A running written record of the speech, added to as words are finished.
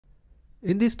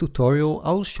In this tutorial,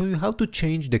 I'll show you how to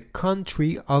change the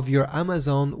country of your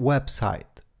Amazon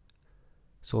website.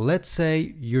 So let's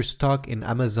say you're stuck in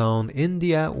Amazon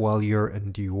India while you're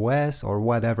in the US or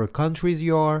whatever countries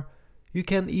you are, you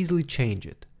can easily change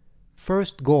it.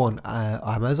 First go on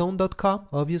Amazon.com,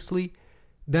 obviously.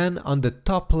 Then on the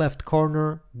top left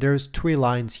corner, there's 3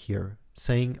 lines here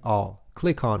saying all.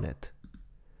 Click on it.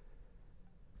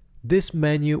 This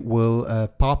menu will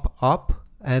pop up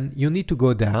and you need to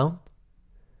go down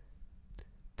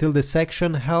till the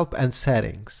section Help and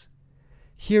Settings.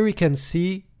 Here you can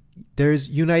see there's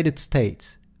United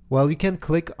States. Well, you can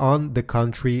click on the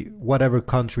country, whatever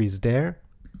country is there,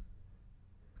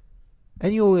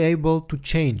 and you'll be able to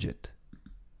change it.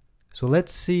 So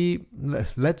let's say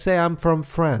I'm from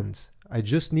France. I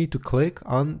just need to click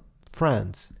on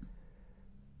France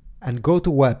and go to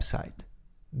website.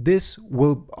 This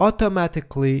will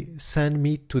automatically send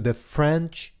me to the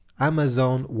French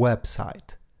Amazon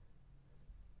website.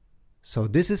 So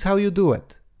this is how you do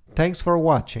it. Thanks for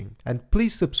watching, and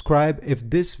please subscribe if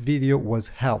this video was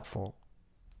helpful.